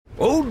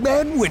Old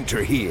Man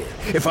Winter here.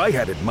 If I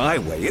had it my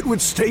way, it would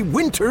stay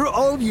winter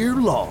all year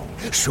long.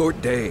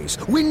 Short days,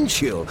 wind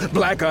chill,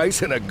 black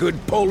ice, and a good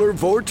polar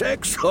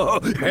vortex.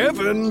 Oh,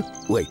 heaven!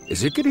 Wait,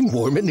 is it getting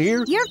warm in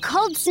here? Your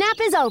cold snap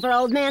is over,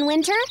 Old Man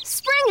Winter.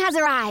 Spring has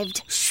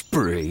arrived.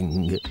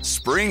 Spring.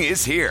 Spring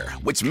is here,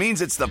 which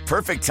means it's the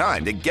perfect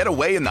time to get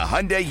away in the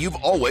Hyundai you've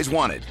always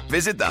wanted.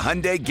 Visit the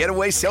Hyundai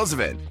Getaway Sales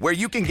Event, where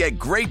you can get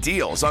great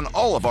deals on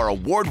all of our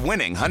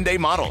award-winning Hyundai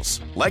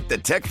models, like the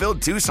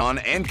tech-filled Tucson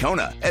and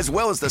Kona, as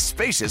well as the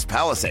spacious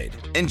Palisade.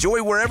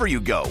 Enjoy wherever you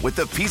go with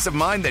the peace of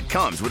mind that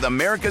comes with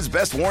America's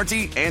best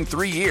warranty and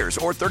 3 years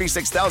or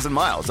 36,000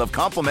 miles of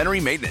complimentary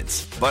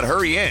maintenance. But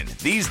hurry in,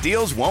 these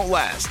deals won't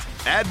last.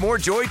 Add more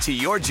joy to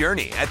your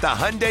journey at the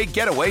Hyundai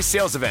Getaway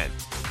Sales Event.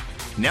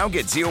 Now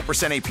get 0%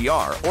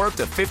 APR or up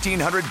to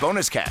 $1,500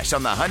 bonus cash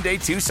on the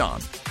Hyundai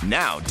Tucson.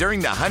 Now,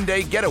 during the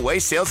Hyundai Getaway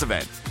Sales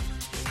Event.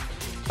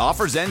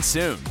 Offers end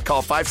soon.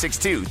 Call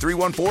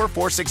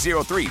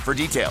 562-314-4603 for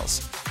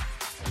details.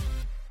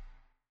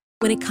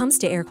 When it comes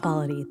to air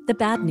quality, the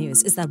bad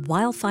news is that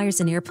wildfires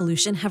and air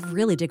pollution have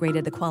really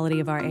degraded the quality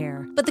of our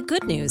air. But the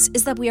good news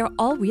is that we are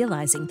all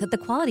realizing that the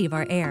quality of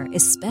our air,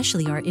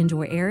 especially our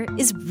indoor air,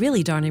 is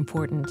really darn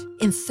important.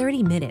 In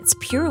 30 minutes,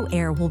 Puro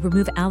Air will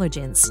remove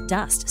allergens,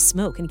 dust,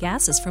 smoke, and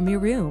gases from your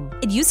room.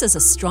 It uses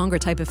a stronger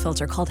type of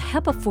filter called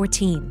HEPA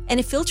 14, and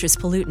it filters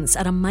pollutants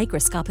at a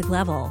microscopic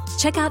level.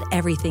 Check out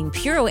everything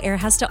Puro Air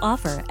has to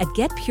offer at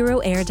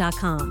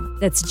getpuroair.com.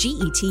 That's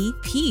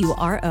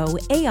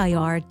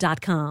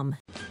GETPUROAIR.com.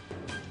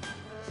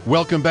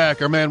 Welcome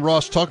back. Our man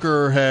Ross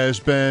Tucker has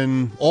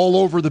been all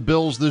over the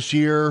Bills this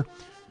year,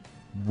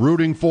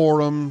 rooting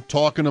for them,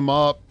 talking them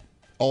up,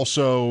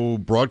 also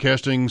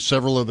broadcasting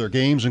several of their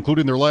games,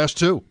 including their last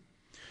two.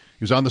 He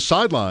was on the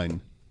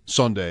sideline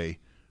Sunday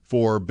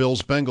for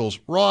Bills-Bengals.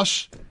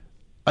 Ross,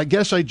 I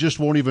guess I just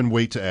won't even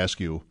wait to ask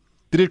you,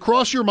 did it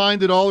cross your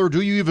mind at all, or do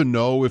you even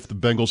know if the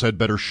Bengals had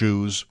better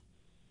shoes?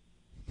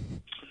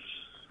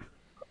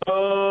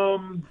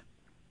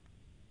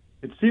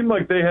 It seemed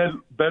like they had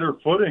better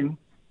footing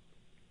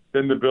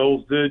than the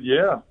Bills did,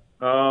 yeah.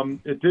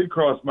 It did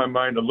cross my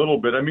mind a little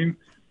bit. I mean,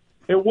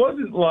 it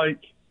wasn't like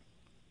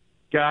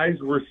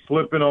guys were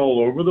slipping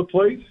all over the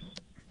place.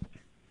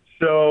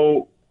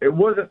 So it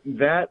wasn't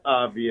that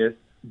obvious,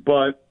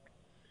 but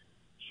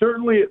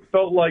certainly it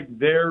felt like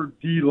their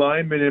D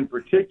linemen in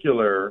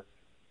particular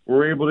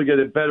were able to get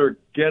a better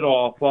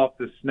get-off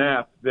the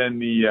snap than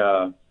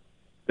the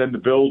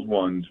Bills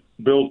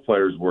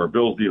players were,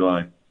 Bills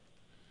D-line.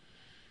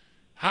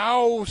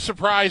 How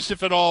surprised,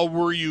 if at all,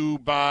 were you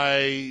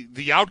by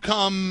the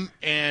outcome,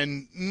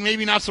 and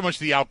maybe not so much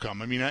the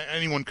outcome? I mean,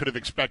 anyone could have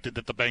expected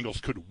that the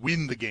Bengals could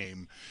win the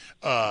game.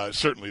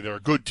 Certainly, they're a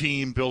good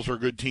team. Bills are a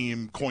good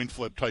team, coin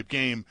flip type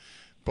game.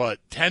 But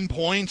 10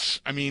 points,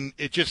 I mean,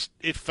 it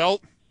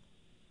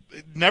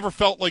never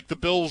felt like the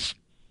Bills'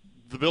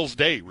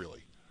 day,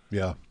 really.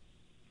 Yeah.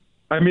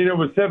 I mean, it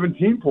was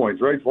 17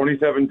 points, right?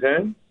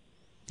 27-10?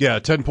 Yeah,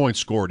 10 points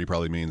scored, he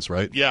probably means,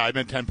 right? Yeah, I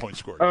meant 10 points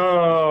scored.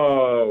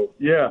 Oh,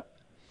 yeah.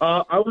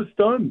 I was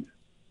stunned.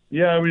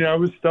 Yeah, I mean, I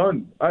was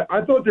stunned.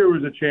 I thought there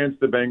was a chance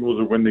the Bengals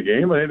would win the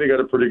game. I think they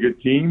got a pretty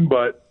good team,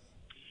 but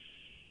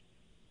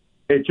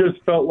it just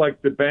felt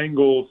like the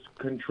Bengals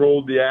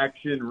controlled the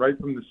action right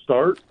from the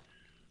start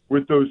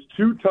with those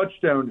 2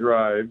 touchdown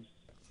drives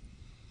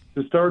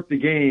to start the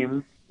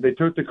game. They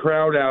took the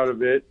crowd out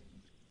of it.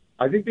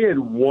 I think they had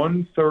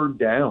 1 third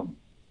down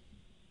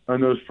on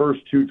those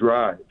first 2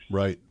 drives.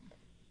 Right.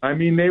 I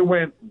mean, they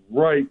went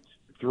right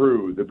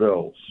through the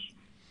Bills.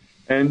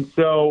 And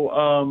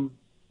so,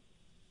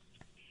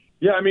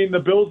 yeah, I mean, the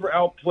Bills were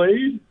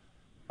outplayed.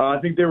 I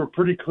think they were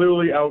pretty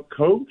clearly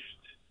outcoached.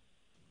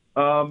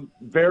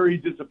 Very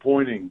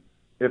disappointing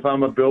if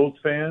I'm a Bills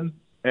fan,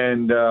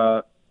 and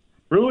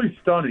really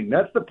stunning.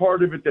 That's the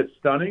part of it that's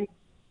stunning.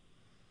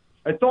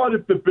 I thought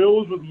if the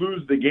Bills would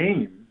lose the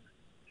game,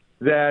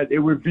 that it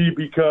would be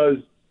because,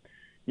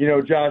 you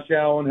know, Josh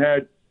Allen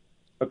had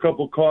a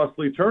couple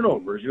costly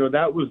turnovers. You know,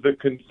 that was the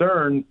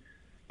concern.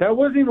 That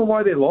wasn't even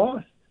why they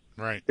lost.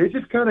 Right. They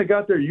just kind of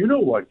got their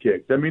you-know-what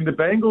kicked. I mean, the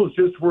Bengals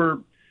just were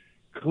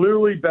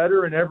clearly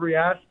better in every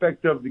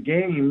aspect of the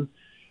game,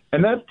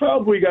 and that's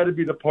probably got to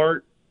be the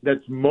part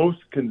that's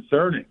most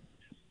concerning.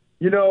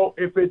 You know,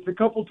 if it's a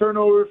couple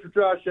turnovers for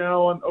Josh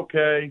Allen,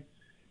 okay.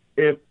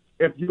 If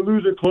you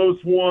lose a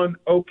close one,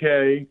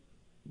 okay.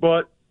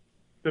 But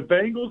the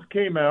Bengals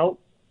came out.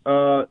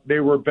 They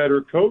were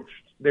better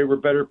coached. They were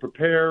better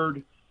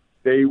prepared.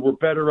 They were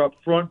better up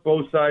front,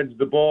 both sides of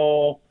the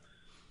ball.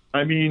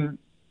 I mean,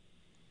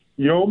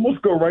 you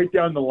almost go right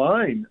down the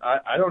line.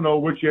 I don't know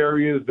which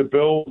areas the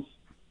Bills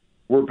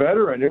were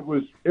better, and it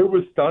was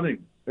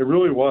stunning. It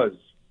really was.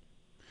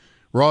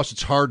 Ross,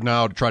 it's hard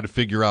now to try to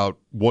figure out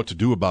what to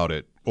do about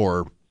it,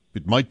 or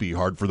it might be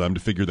hard for them to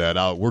figure that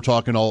out. We're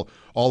talking all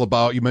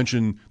about, you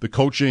mentioned the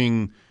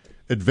coaching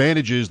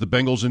advantages the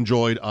Bengals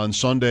enjoyed on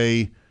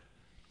Sunday.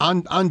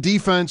 On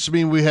defense, I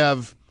mean, we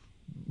have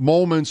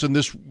moments, and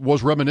this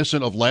was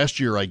reminiscent of last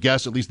year, I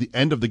guess, at least the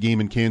end of the game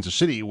in Kansas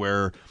City,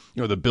 where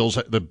the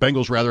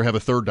Bengals rather have a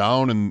third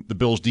down, and the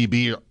Bills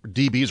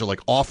DBs are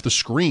like off the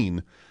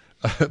screen,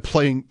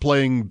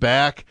 playing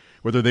back,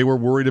 whether they were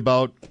worried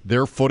about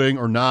their footing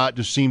or not.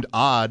 Just seemed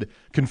odd.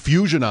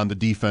 Confusion on the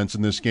defense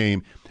in this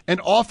game,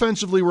 and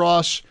offensively,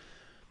 Ross,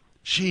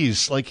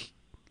 geez, like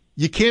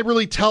you can't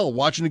really tell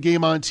watching the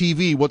game on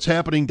TV what's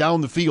happening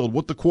down the field,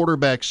 what the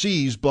quarterback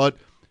sees, but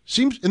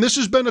seems, and this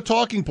has been a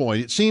talking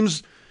point, it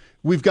seems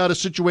we've got a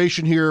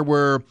situation here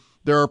where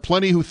there are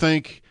plenty who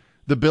think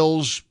the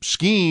Bills'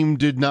 scheme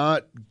did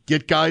not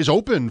get guys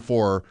open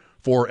for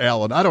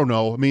Allen. I don't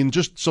know. I mean,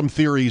 just some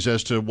theories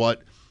as to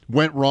what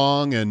went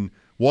wrong and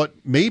what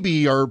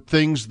maybe are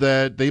things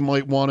that they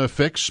might want to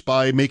fix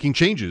by making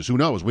changes. Who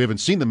knows? We haven't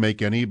seen them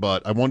make any,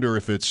 but I wonder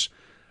if it's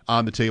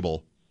on the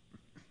table.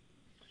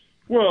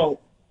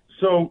 Well,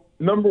 so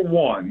number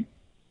one,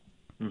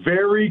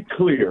 very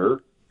clear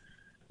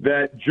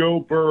that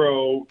Joe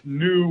Burrow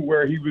knew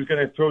where he was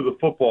going to throw the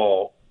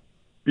football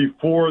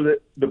before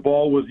the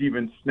ball was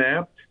even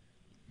snapped,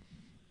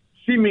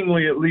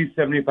 seemingly at least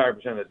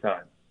 75% of the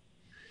time.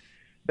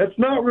 That's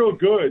not real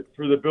good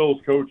for the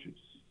Bills coaches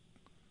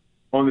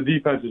on the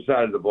defensive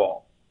side of the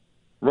ball,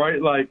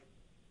 right? Like,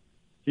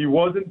 he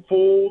wasn't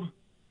fooled.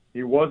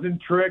 He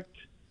wasn't tricked.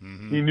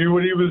 Mm-hmm. He knew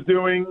what he was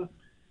doing.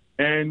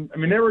 And, I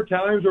mean, there were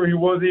times where he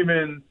wasn't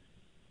even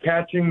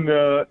catching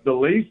the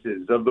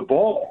laces of the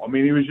ball. I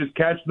mean, he was just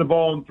catching the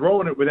ball and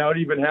throwing it without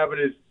even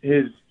having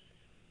his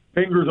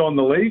fingers on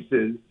the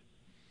laces.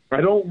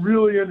 I don't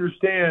really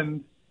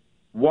understand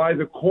why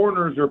the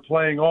corners are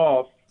playing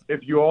off if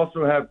you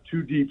also have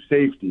two deep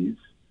safeties.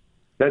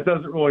 That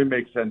doesn't really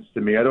make sense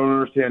to me. I don't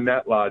understand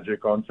that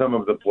logic on some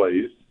of the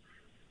plays.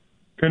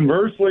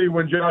 Conversely,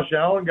 when Josh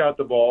Allen got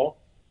the ball,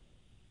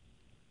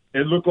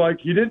 it looked like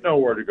he didn't know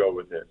where to go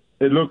with it.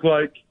 It looked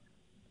like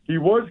he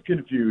was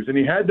confused, and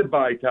he had to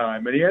buy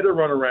time, and he had to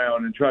run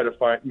around and try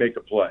to make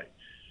a play.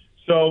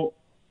 So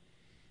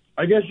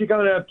I guess you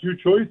kind of have two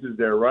choices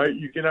there, right?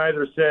 You can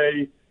either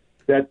say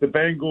that the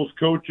Bengals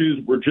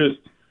coaches were just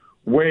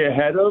way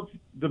ahead of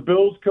the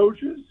Bills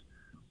coaches,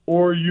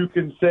 or you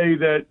can say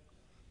that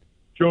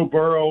Joe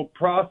Burrow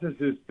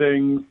processes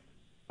things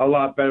a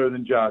lot better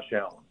than Josh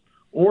Allen.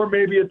 Or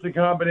maybe it's a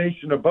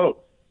combination of both.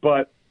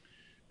 But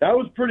that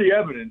was pretty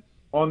evident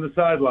on the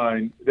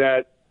sideline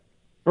that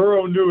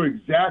Burrow knew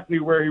exactly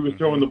where he was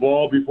throwing the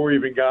ball before he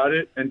even got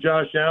it, and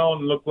Josh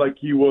Allen looked like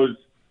he was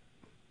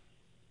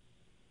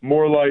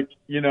more like,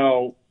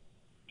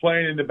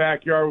 playing in the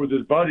backyard with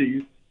his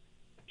buddies,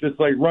 just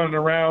like running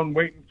around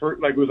waiting for,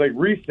 like it was like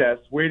recess,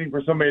 waiting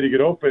for somebody to get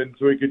open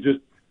so he could just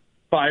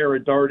fire a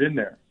dart in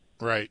there.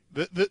 Right.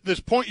 This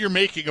point you're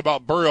making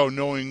about Burrow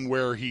knowing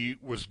where he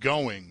was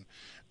going,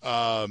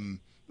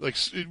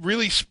 it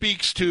really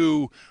speaks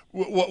to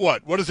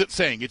what is it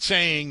saying? It's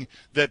saying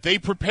that they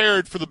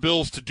prepared for the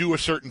Bills to do a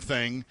certain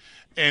thing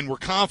and were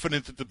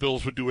confident that the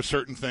Bills would do a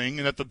certain thing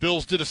and that the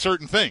Bills did a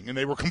certain thing and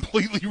they were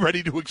completely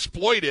ready to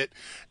exploit it.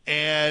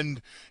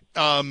 And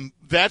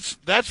that's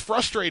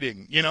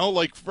frustrating,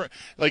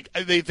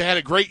 they've had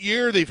a great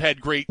year. They've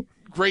had great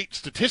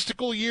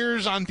statistical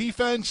years on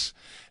defense.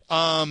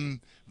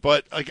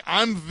 But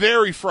I'm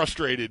very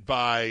frustrated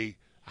by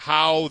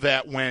how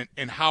that went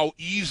and how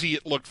easy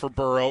it looked for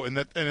Burrow, and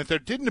that there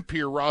didn't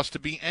appear, Ross, to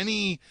be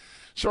any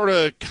sort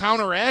of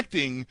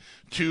counteracting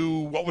to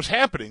what was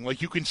happening.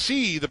 Like, you can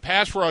see the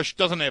pass rush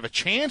doesn't have a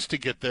chance to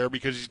get there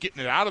because he's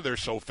getting it out of there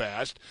so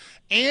fast,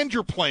 and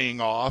you're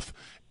playing off,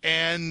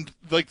 and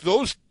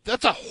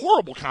that's a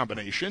horrible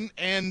combination,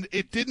 and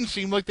it didn't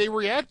seem like they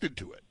reacted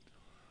to it.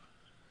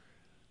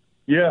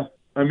 Yeah,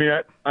 I mean,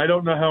 I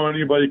don't know how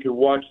anybody could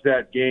watch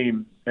that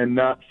game and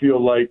not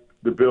feel like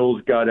the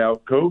Bills got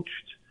out-coached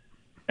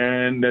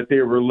and that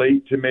they were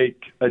late to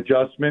make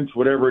adjustments,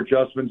 whatever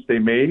adjustments they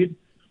made.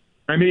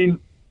 I mean,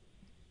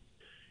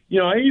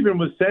 I even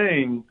was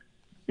saying,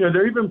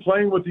 they're even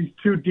playing with these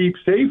two deep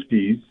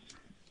safeties,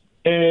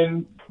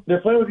 and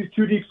they're playing with these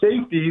two deep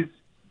safeties,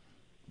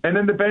 and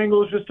then the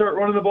Bengals just start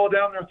running the ball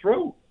down their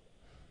throat.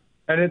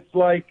 And it's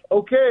like,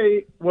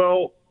 okay,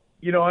 well,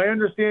 I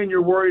understand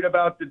you're worried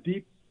about the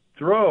deep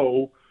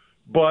throw,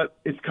 but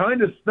it's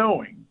kind of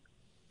snowing.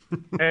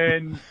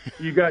 And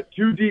you got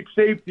two deep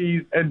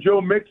safeties, and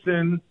Joe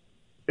Mixon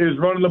is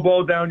running the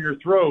ball down your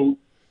throat.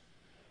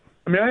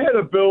 I mean, I had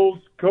a Bills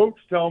coach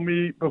tell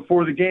me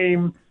before the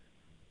game,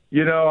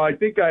 I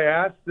think I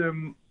asked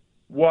him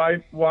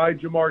why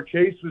Ja'Marr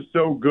Chase was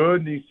so good,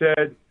 and he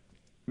said,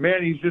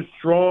 man, he's just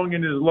strong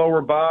in his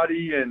lower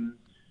body, and,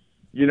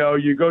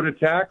 you go to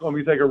tackle him,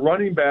 he's like a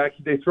running back.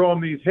 They throw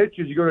him these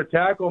hitches. You go to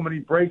tackle him, and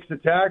he breaks the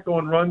tackle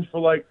and runs for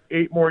like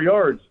 8 more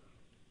yards.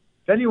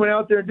 Then he went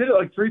out there and did it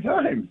like 3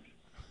 times.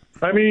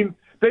 I mean,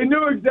 they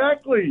knew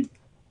exactly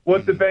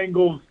what the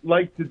Bengals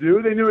like to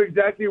do. They knew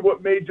exactly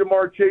what made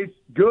Ja'Marr Chase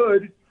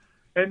good.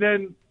 And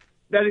then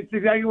that's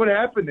exactly what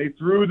happened. They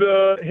threw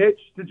the hitch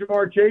to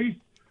Ja'Marr Chase.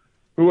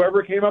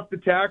 Whoever came up to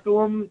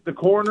tackle him, the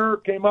corner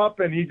came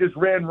up, and he just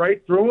ran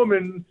right through him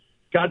and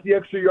got the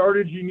extra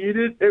yardage he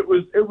needed. It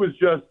was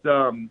just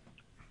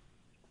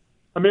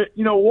I mean,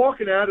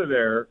 walking out of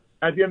there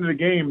at the end of the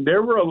game,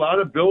 there were a lot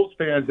of Bills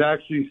fans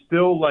actually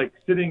still like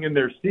sitting in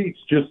their seats,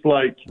 just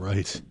like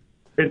right.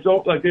 It's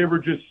like they were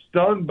just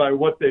stunned by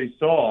what they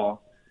saw.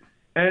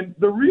 And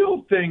the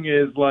real thing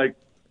is, like,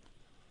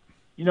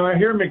 I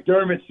hear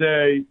McDermott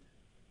say,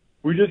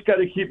 we just got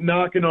to keep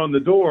knocking on the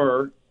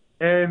door.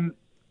 And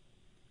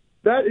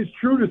that is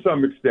true to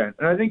some extent.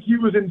 And I think he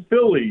was in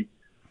Philly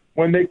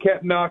when they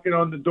kept knocking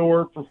on the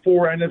door for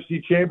 4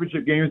 NFC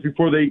championship games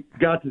before they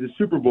got to the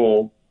Super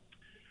Bowl.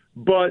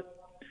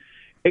 But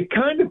it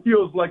kind of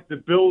feels like the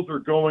Bills are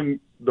going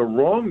the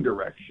wrong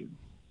direction.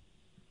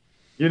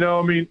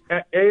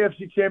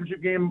 AFC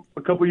championship game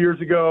a couple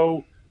years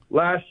ago,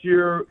 last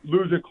year,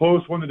 lose it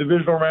close, won the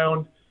divisional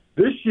round.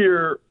 This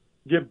year,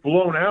 get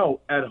blown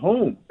out at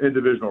home in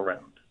divisional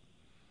round.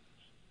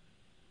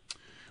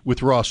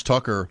 With Ross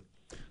Tucker.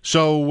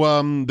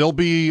 So there'll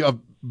be a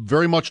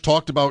very much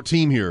talked about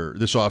team here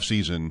this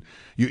offseason.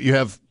 You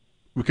have,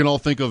 we can all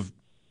think of,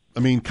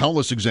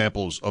 countless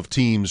examples of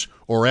teams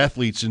or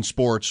athletes in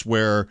sports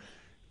where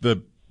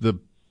the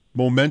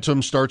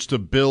momentum starts to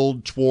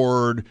build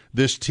toward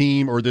this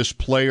team or this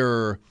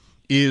player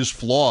is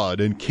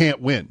flawed and can't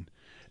win.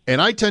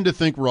 And I tend to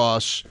think,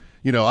 Ross,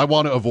 I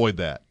want to avoid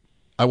that.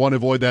 I want to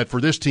avoid that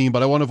for this team,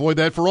 but I want to avoid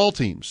that for all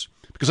teams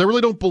because I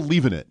really don't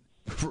believe in it.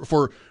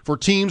 For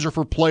teams or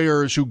for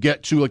players who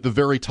get to like the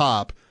very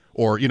top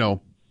or,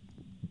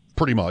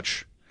 pretty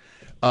much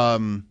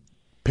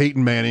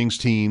Peyton Manning's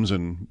teams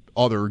and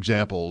other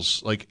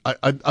examples, like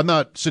I'm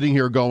not sitting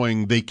here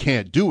going they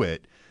can't do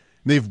it.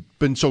 They've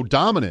been so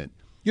dominant.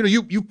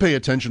 You pay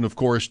attention, of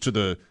course, to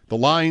the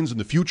lines and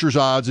the futures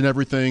odds and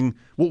everything.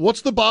 Well,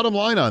 what's the bottom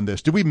line on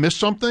this? Did we miss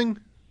something?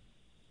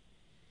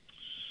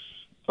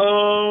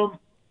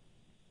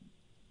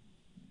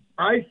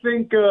 I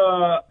think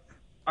a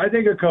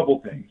couple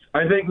things.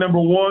 I think number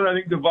one, I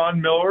think the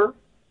Von Miller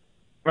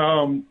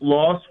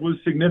loss was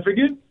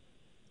significant.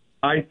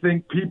 I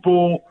think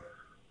people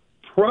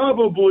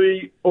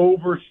probably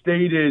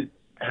overstated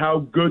how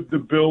good the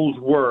Bills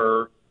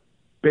were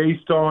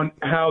based on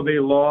how they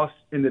lost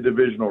in the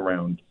divisional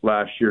round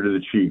last year to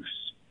the Chiefs.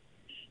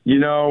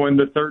 And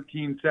the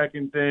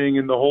 13-second thing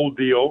and the whole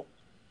deal.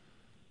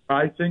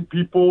 I think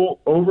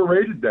people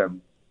overrated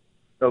them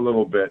a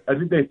little bit. I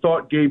think they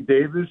thought Gabe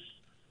Davis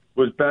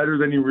was better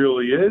than he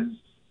really is.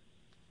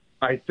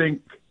 I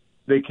think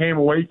they came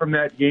away from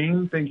that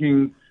game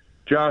thinking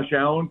Josh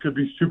Allen could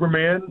be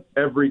Superman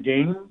every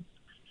game.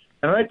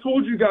 And I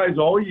told you guys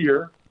all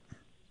year,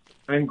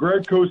 and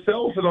Greg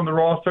Cosell said on the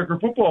Ross Tucker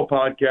Football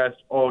Podcast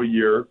all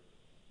year,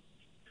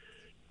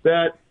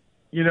 that,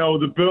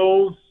 the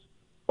Bills'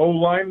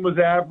 O-line was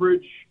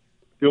average.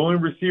 The only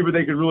receiver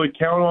they could really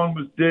count on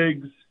was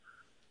Diggs.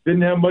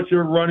 Didn't have much of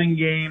a running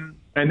game.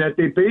 And that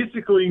they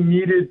basically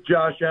needed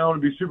Josh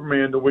Allen to be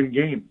Superman to win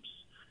games.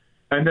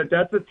 And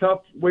that's a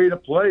tough way to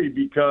play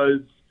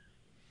because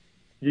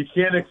you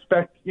can't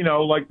expect,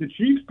 like the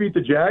Chiefs beat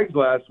the Jags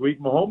last week.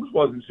 Mahomes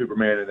wasn't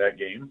Superman in that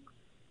game,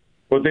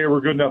 but they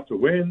were good enough to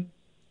win.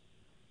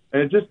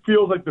 And it just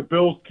feels like the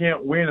Bills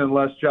can't win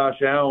unless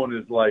Josh Allen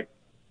is like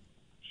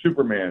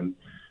Superman.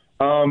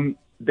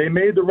 They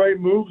made the right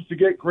moves to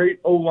get great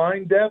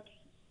O-line depth.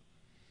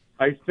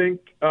 I think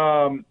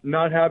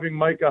not having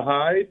Micah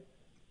Hyde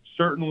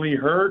certainly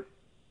hurt.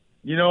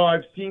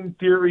 I've seen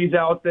theories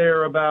out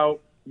there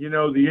about,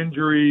 the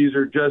injuries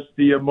or just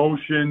the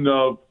emotion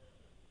of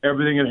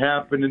everything that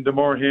happened in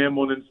DeMar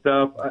Hamlin and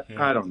stuff.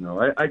 I don't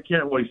know. I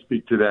can't really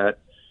speak to that.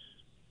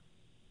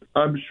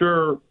 I'm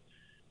sure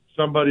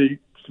somebody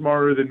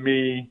smarter than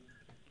me,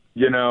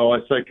 a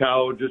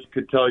psychologist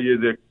could tell you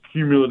the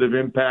cumulative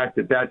impact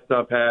that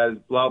stuff has,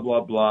 blah,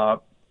 blah, blah.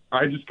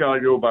 I just got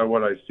to go by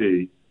what I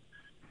see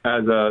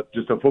as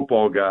just a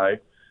football guy.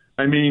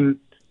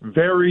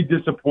 Very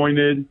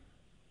disappointed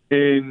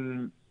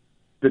in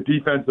the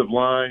defensive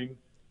line.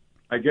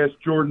 I guess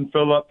Jordan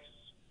Phillips,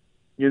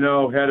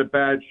 had a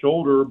bad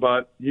shoulder,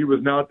 but he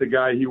was not the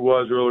guy he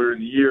was earlier in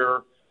the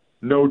year.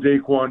 No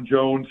Daquan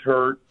Jones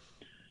hurt.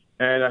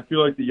 And I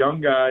feel like the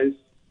young guys,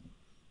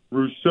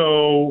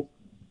 Rousseau,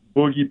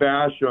 Boogie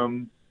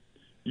Basham,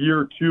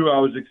 year 2, I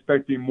was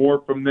expecting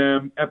more from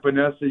them.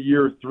 Epinesa,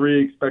 year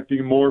 3,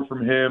 expecting more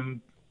from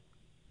him.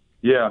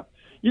 Yeah.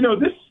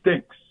 This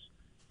stinks.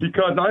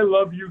 Because I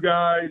love you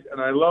guys, and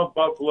I love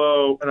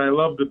Buffalo, and I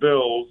love the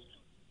Bills.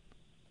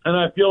 And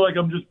I feel like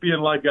I'm just being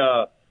like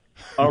a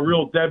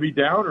real Debbie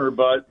Downer,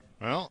 but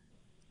got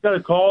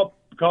to call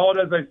it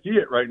as I see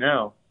it right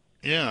now.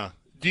 Yeah.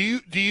 Do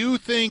you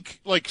think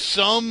like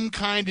some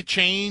kind of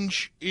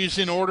change is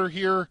in order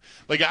here?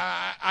 Like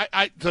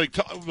I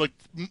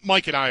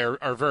Mike and I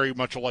are very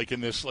much alike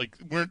in this. Like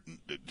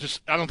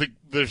I don't think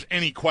there's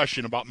any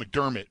question about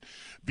McDermott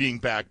being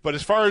back. But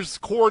as far as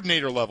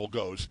coordinator level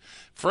goes,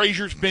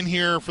 Frazier's been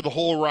here for the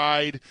whole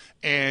ride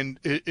and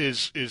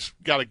is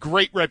got a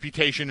great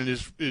reputation and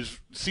is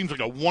seems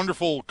like a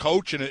wonderful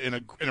coach and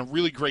a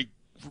really great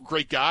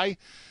guy.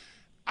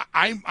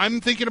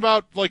 I'm thinking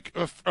about like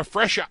a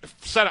fresh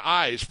set of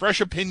eyes,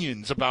 fresh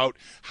opinions about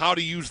how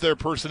to use their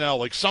personnel,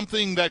 like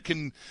something that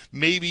can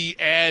maybe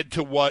add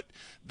to what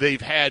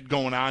they've had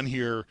going on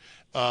here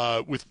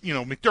with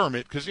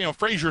McDermott, because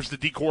Frazier's the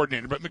D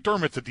coordinator, but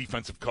McDermott's a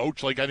defensive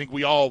coach. Like I think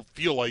we all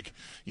feel like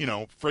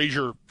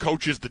Frazier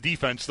coaches the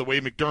defense the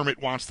way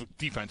McDermott wants the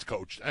defense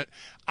coached.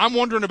 I'm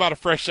wondering about a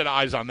fresh set of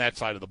eyes on that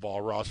side of the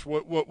ball, Ross.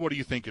 What do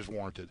you think is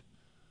warranted?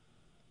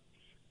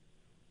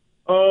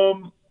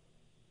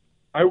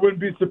 I wouldn't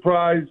be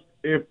surprised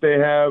if they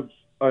have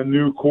a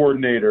new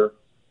coordinator.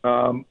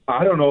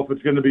 I don't know if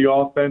it's going to be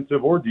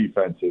offensive or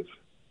defensive.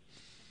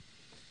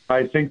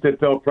 I think that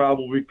they'll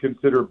probably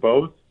consider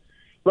both.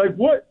 Like,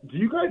 what? Do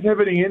you guys have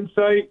any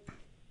insight?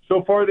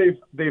 So far,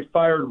 they've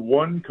fired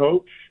one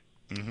coach,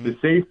 the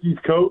safeties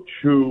coach,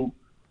 who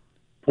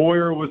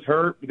Poyer was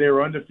hurt. They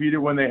were undefeated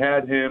when they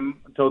had him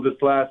until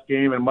this last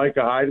game, and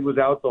Micah Hyde was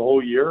out the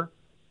whole year.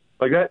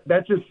 Like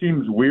that just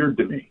seems weird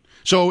to me.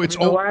 So it's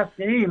the last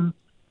game,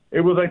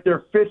 it was like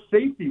their fifth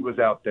safety was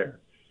out there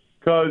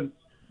because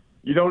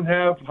you don't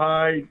have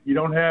Hyde, you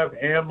don't have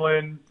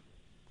Hamlin.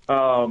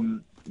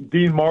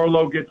 Dean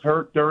Marlowe gets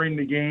hurt during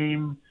the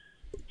game.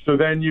 So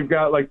then you've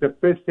got like the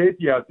fifth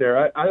safety out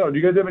there. I don't know. Do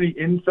you guys have any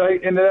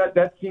insight into that?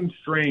 That seems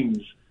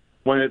strange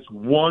when it's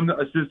one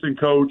assistant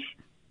coach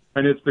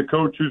and it's the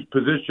coach whose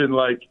position,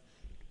 like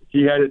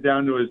he had it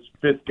down to his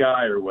fifth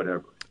guy or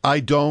whatever. I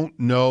don't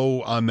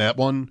know on that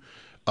one.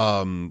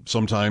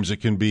 Sometimes it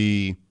can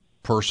be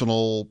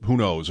personal. Who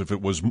knows if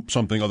it was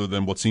something other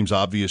than what seems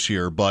obvious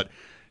here. But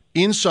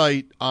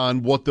insight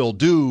on what they'll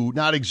do,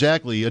 not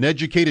exactly. An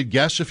educated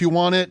guess if you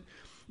want it.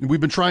 We've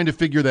been trying to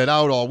figure that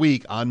out all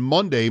week. On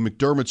Monday,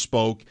 McDermott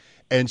spoke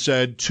and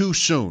said too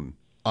soon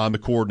on the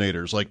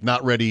coordinators, like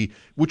not ready,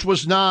 which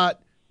was not,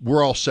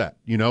 we're all set,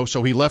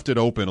 so he left it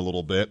open a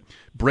little bit.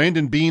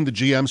 Brandon Beane, the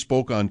GM,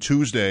 spoke on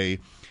Tuesday,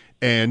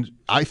 and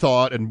I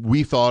thought, and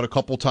we thought a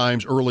couple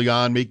times early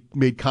on,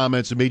 made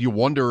comments that made you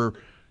wonder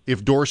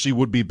if Dorsey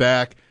would be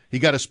back. He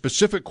got a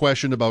specific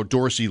question about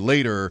Dorsey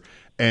later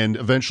and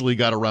eventually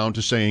got around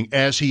to saying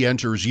as he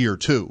enters year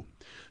 2.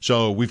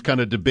 So we've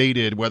kind of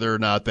debated whether or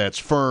not that's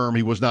firm.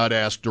 He was not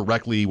asked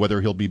directly whether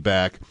he'll be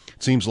back.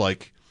 It seems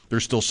like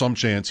there's still some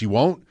chance he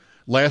won't.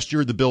 Last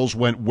year, the Bills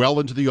went well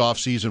into the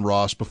offseason,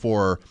 Ross,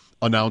 before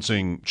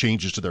announcing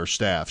changes to their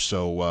staff.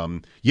 So,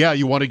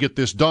 you want to get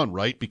this done,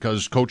 right?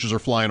 Because coaches are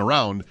flying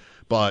around.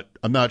 But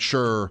I'm not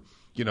sure,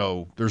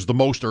 there's the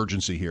most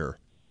urgency here.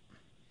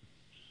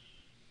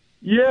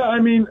 Yeah, I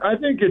mean, I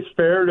think it's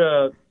fair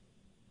to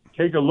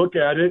take a look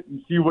at it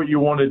and see what you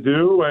want to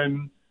do.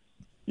 And,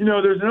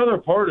 there's another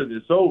part of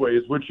this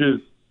always, which is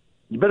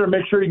you better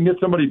make sure you can get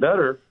somebody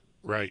better.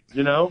 Right.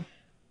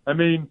 I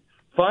mean,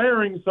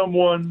 firing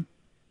someone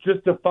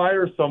just to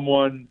fire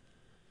someone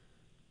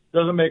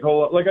doesn't make a whole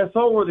lot. Like I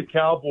saw where the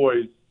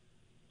Cowboys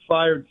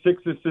fired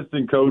 6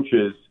 assistant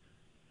coaches.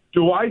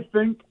 Do I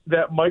think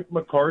that Mike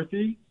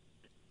McCarthy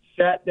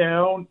sat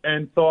down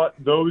and thought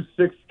those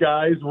 6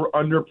 guys were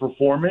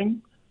underperforming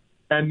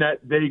and that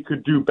they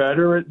could do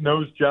better at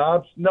those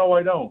jobs? No,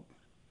 I don't.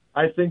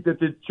 I think that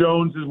the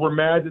Joneses were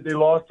mad that they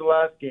lost the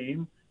last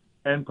game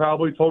and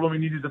probably told him he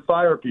needed to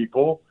fire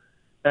people.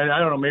 And I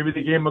don't know, maybe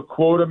they gave him a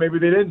quota, maybe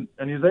they didn't.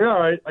 And he's like, all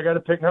right, I got to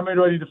pick. How many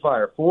do I need to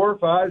fire? 4,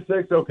 5,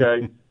 6?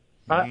 Okay.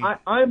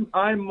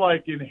 I'm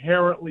like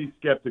inherently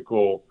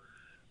skeptical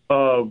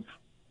of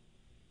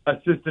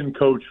assistant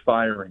coach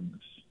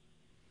firings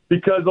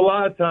because a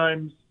lot of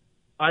times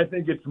I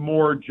think it's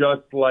more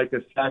just like a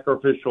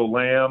sacrificial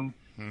lamb.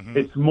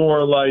 It's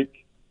more like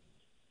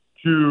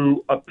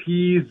to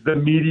appease the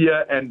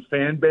media and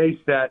fan base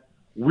that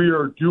we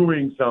are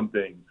doing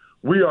something.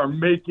 We are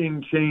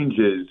making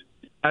changes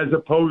as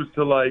opposed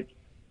to like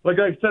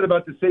I said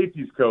about the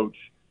safeties coach.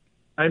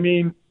 I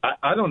mean,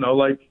 I don't know,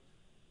 like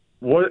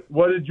what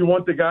did you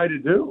want the guy to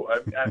do?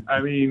 I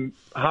mean,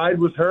 Hyde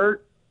was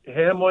hurt.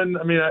 Hamlin,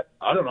 I mean,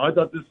 I don't know. I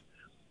thought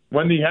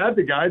when he had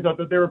the guys, I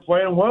thought they were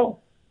playing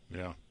well.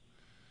 Yeah.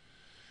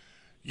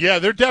 Yeah,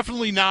 they're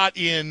definitely not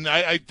in.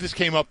 This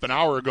came up an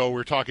hour ago. We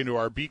were talking to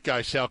our beat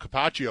guy Sal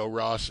Capaccio,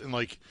 Ross, and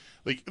like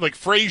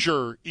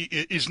Frazier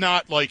is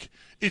not like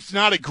it's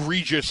not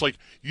egregious. Like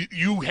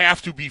you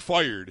have to be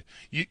fired.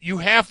 You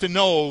have to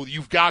know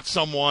you've got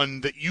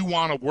someone that you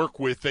want to work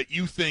with that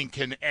you think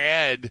can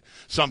add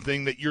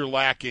something that you're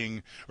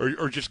lacking,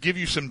 or just give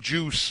you some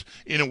juice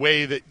in a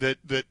way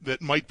that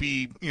might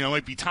be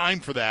might be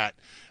time for that.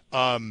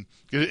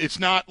 It's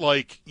not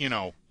like,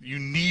 you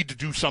need to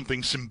do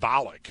something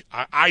symbolic.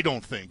 I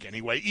don't think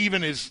anyway,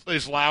 even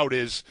as loud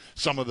as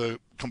some of the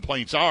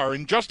complaints are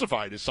and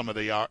justified as some of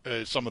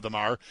them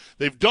are,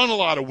 they've done a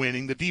lot of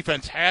winning. The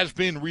defense has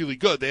been really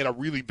good. They had a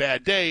really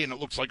bad day and it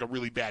looks like a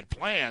really bad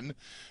plan.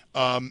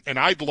 And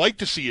I'd like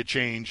to see a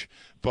change,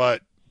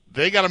 but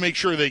they got to make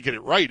sure they get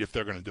it right if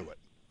they're going to do it.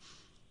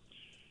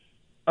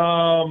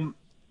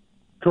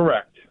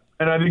 Correct.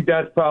 And I think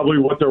that's probably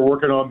what they're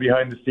working on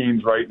behind the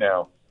scenes right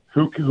now.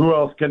 Who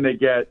else can they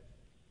get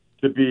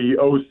to be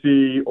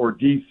OC or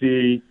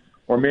DC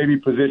or maybe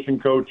position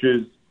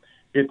coaches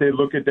if they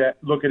look at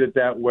it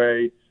that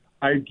way?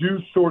 I do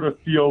sort of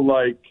feel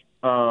like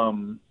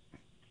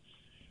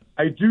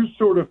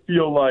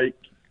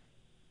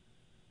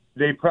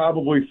they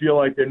probably feel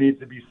like there needs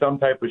to be some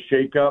type of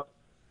shakeup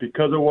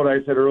because of what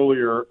I said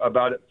earlier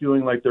about it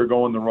feeling like they're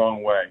going the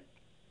wrong way.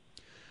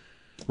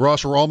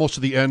 Ross, we're almost to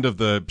the end of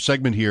the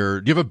segment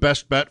here. Do you have a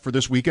best bet for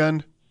this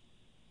weekend?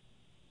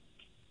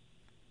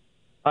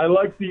 I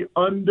like the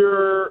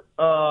under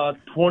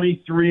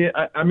 23.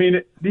 I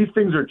mean, these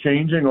things are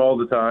changing all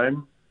the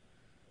time,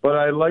 but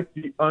I like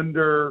the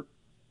under,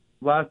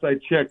 last I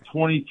checked,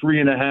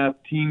 23.5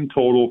 team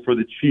total for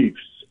the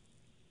Chiefs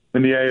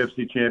in the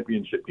AFC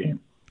Championship game.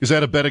 Is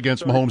that a bet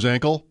against Mahomes'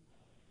 ankle?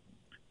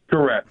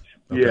 Correct.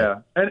 Okay. Yeah.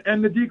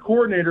 And the D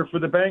coordinator for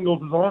the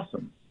Bengals is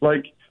awesome.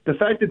 Like, the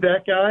fact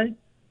that guy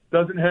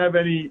doesn't have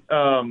any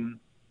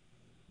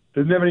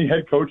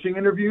head coaching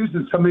interviews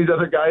and some of these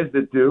other guys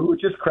that do, it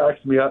just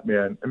cracks me up,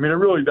 man. I mean, it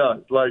really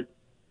does. Like,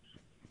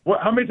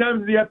 how many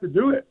times does he have to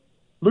do it?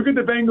 Look at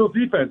the Bengals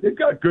defense. They've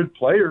got good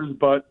players,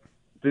 but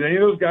did any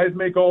of those guys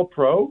make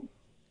All-Pro?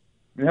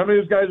 I mean, how many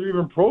of those guys are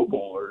even Pro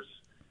Bowlers?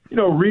 You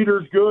know,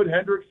 Reeder's good,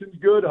 Hendrickson's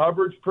good,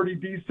 Hubbard's pretty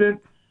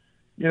decent.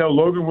 You know,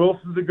 Logan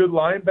Wilson's a good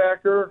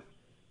linebacker.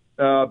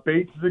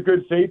 Bates is a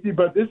good safety,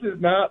 but this is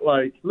not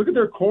like, look at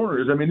their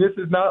corners. I mean, this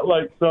is not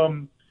like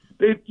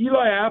they have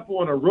Eli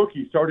Apple and a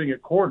rookie starting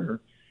at corner,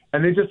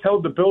 and they just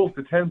held the Bills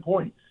to 10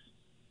 points.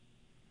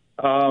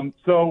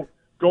 So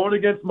going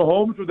against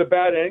Mahomes with a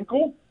bad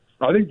ankle,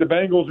 I think the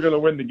Bengals are going to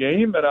win the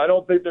game, and I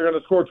don't think they're going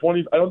to score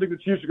 20. I don't think the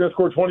Chiefs are going to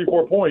score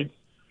 24 points.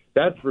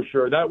 That's for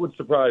sure. That would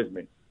surprise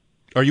me.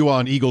 Are you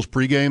on Eagles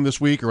pregame this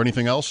week or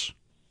anything else?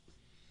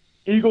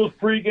 Eagles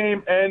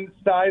pregame and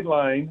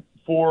sideline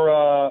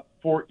for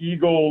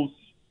Eagles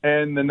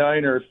and the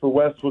Niners for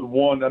Westwood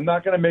 1. I'm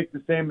not going to make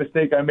the same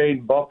mistake I made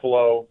in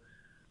Buffalo.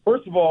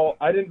 First of all,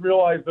 I didn't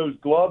realize those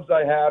gloves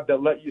I have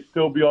that let you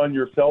still be on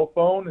your cell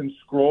phone and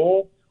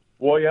scroll.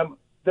 Boy,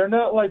 they're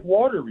not like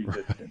water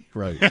resistant.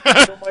 Right.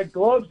 So my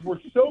gloves were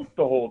soaked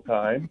the whole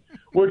time,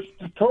 which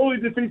totally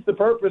defeats the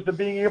purpose of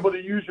being able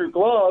to use your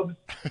gloves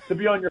to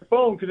be on your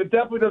phone because it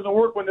definitely doesn't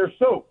work when they're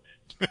soaked.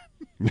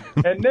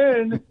 And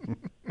then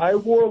I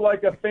wore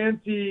like a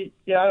fancy,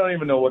 I don't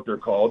even know what they're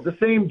called, the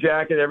same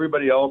jacket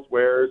everybody else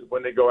wears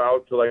when they go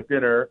out to like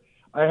dinner.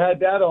 I had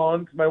that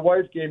on because my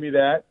wife gave me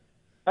that.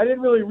 I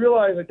didn't really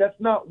realize that that's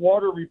not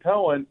water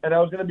repellent, and I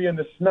was going to be in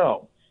the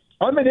snow.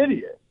 I'm an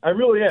idiot. I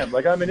really am.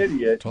 Like, I'm an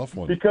idiot. Tough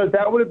one. Because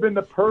that would have been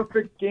the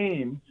perfect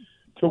game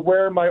to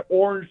wear my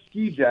orange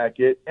ski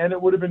jacket, and it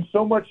would have been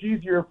so much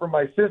easier for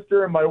my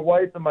sister and my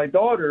wife and my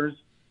daughters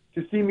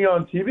to see me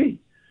on TV.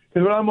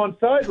 Because when I'm on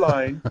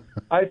sideline,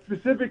 I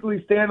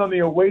specifically stand on the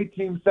away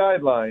team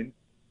sideline,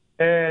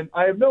 and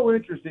I have no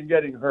interest in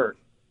getting hurt.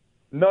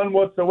 None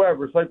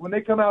whatsoever. It's like when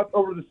they come out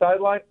over the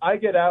sideline, I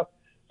get out.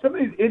 Some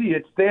of these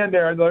idiots stand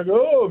there and they're like,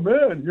 oh,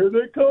 man, here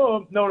they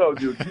come. No,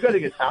 dude, you got to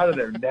get out of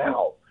there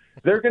now.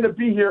 They're going to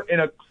be here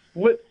in a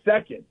split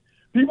second.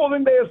 People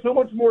think they have so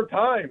much more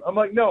time. I'm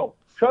like, no,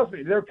 trust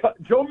me.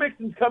 Joe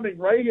Mixon's coming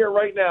right here,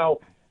 right now,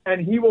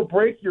 and he will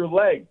break your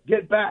leg.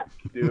 Get back,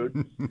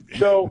 dude.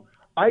 So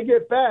I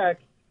get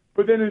back,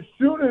 but then as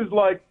soon as,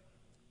 like,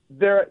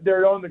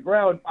 they're on the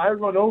ground, I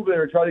run over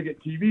there and try to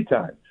get TV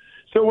time.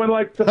 So when,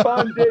 like,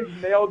 Stephon Diggs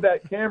nailed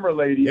that camera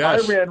lady,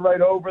 yes. I ran right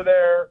over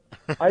there.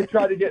 I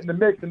tried to get in the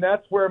mix, and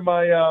that's where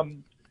my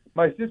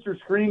sister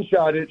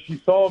screenshot it.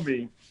 She saw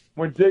me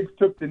when Diggs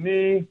took the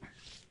knee.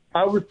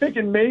 I was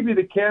thinking maybe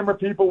the camera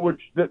people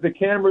the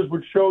cameras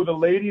would show the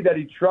lady that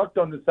he trucked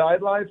on the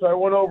sideline. So I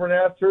went over and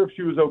asked her if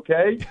she was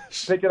okay,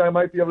 thinking I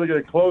might be able to get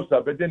a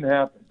close-up. It didn't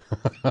happen.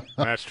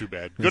 That's too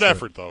bad. Good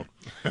effort, though.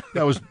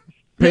 That was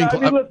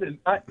painful. Yeah, I mean, listen,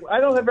 I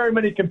don't have very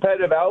many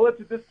competitive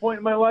outlets at this point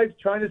in my life.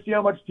 Trying to see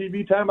how much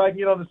TV time I can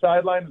get on the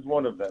sideline is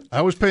one of them.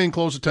 I was paying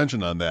close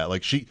attention on that.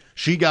 Like,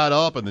 she got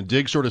up, and then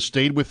Diggs sort of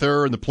stayed with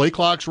her, and the play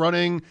clock's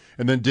running,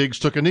 and then Diggs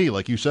took a knee,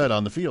 like you said,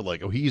 on the field.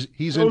 Like, oh, he's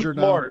so injured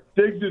smart.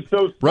 now. Diggs is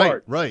so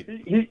smart. Right.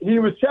 He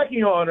was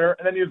checking on her,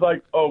 and then he was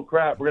like, oh,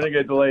 crap, we're going to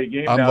get a delayed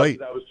game now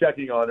because I was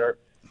checking on her.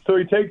 So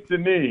he takes the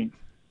knee.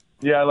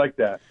 Yeah, I like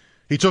that.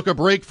 He took a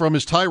break from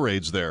his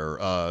tirades there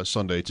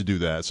Sunday to do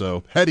that.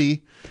 So,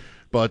 heady.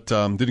 But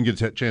didn't get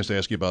a chance to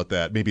ask you about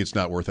that. Maybe it's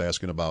not worth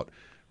asking about.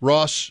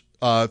 Ross,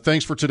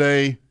 thanks for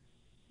today.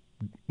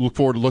 Look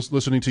forward to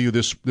listening to you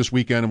this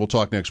weekend, and we'll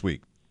talk next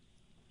week.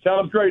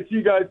 Sounds great. See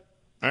you guys.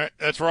 All right,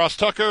 that's Ross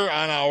Tucker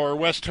on our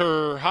West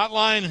Her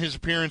hotline. His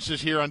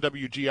appearances here on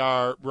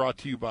WGR brought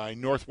to you by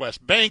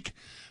Northwest Bank.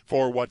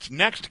 For what's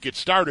next, get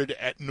started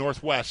at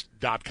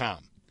northwest.com.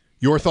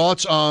 Your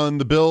thoughts on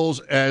the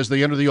Bills as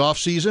they enter the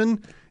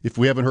offseason, if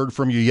we haven't heard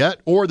from you yet,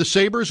 or the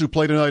Sabres who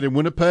play tonight in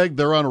Winnipeg.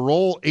 They're on a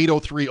roll.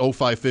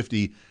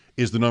 803-0550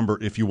 is the number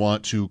if you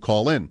want to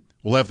call in.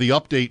 We'll have the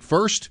update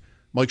first.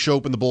 Mike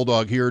Schopp and the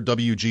Bulldog here,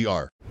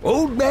 WGR.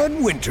 Old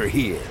Man Winter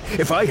here.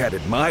 If I had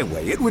it my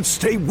way, it would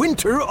stay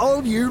winter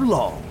all year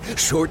long.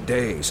 Short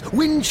days,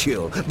 wind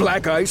chill,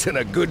 black ice, and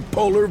a good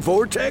polar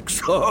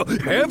vortex. Oh,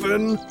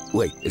 heaven.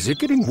 Wait, is it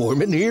getting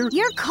warm in here?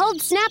 Your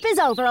cold snap is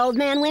over, Old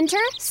Man Winter.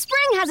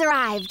 Spring has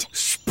arrived.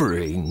 Spring?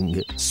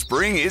 spring.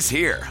 Spring is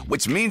here,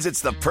 which means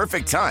it's the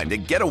perfect time to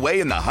get away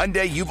in the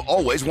Hyundai you've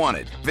always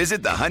wanted.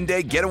 Visit the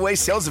Hyundai Getaway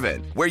Sales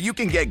Event, where you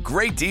can get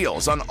great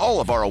deals on all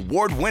of our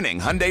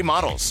award-winning Hyundai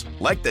models,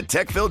 like the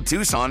tech-filled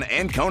Tucson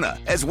and Kona,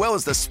 as well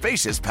as the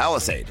spacious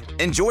Palisade.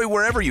 Enjoy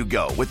wherever you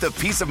go with the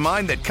peace of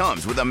mind that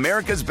comes with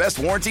America's best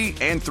warranty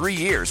and 3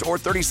 years or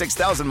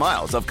 36,000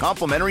 miles of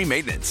complimentary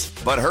maintenance.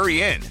 But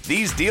hurry in,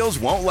 these deals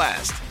won't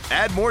last.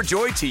 Add more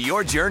joy to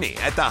your journey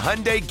at the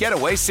Hyundai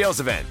Getaway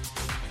Sales Event.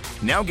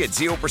 Now get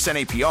 0%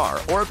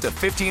 APR or up to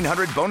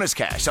 $1,500 bonus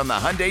cash on the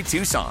Hyundai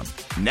Tucson.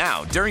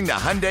 Now, during the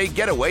Hyundai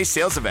Getaway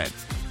Sales Event.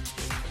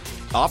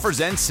 Offers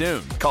end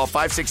soon. Call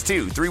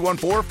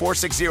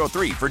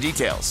 562-314-4603 for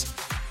details.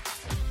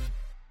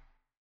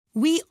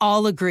 We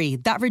all agree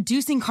that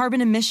reducing carbon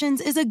emissions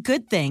is a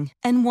good thing.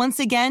 And once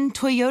again,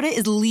 Toyota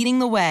is leading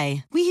the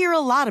way. We hear a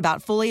lot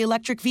about fully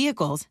electric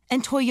vehicles,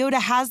 and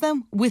Toyota has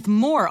them with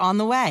more on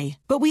the way.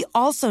 But we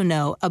also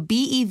know a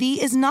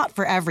BEV is not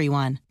for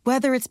everyone,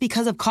 whether it's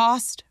because of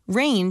cost,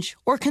 range,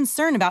 or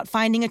concern about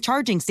finding a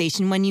charging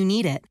station when you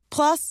need it.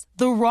 Plus,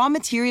 the raw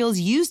materials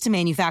used to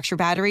manufacture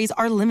batteries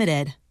are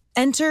limited.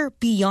 Enter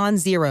Beyond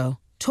Zero,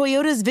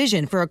 Toyota's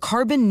vision for a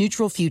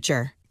carbon-neutral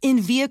future. In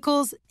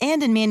vehicles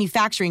and in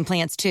manufacturing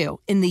plants,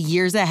 too, in the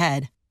years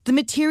ahead. The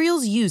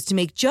materials used to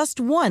make just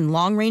one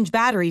long-range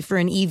battery for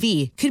an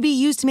EV could be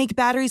used to make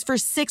batteries for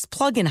 6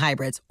 plug-in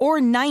hybrids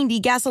or 90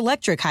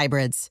 gas-electric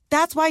hybrids.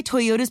 That's why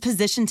Toyota's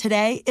position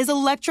today is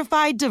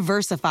electrified,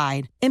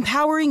 diversified,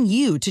 empowering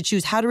you to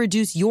choose how to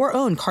reduce your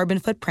own carbon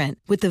footprint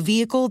with the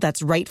vehicle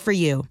that's right for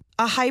you.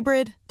 A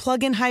hybrid,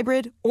 plug-in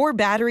hybrid, or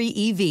battery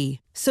EV.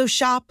 So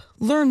shop,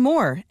 learn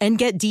more, and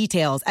get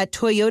details at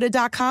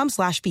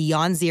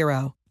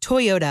toyota.com/beyond0.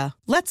 Toyota,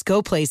 let's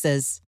go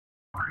places.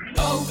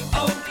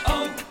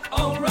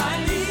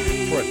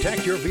 O'Reilly.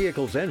 Protect your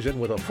vehicle's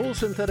engine with a full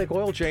synthetic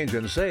oil change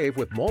and save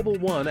with Mobil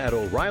 1 at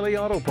O'Reilly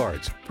Auto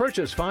Parts.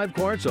 Purchase 5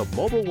 quarts of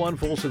Mobil 1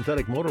 full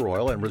synthetic motor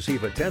oil and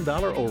receive a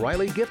 $10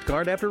 O'Reilly gift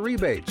card after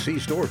rebate. See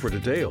store for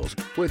details.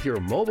 With your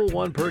Mobil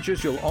 1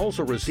 purchase, you'll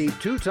also receive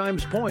 2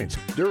 times points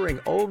during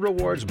O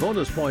Rewards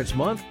Bonus Points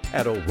Month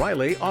at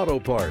O'Reilly Auto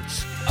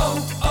Parts.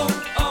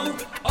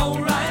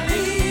 O'Reilly.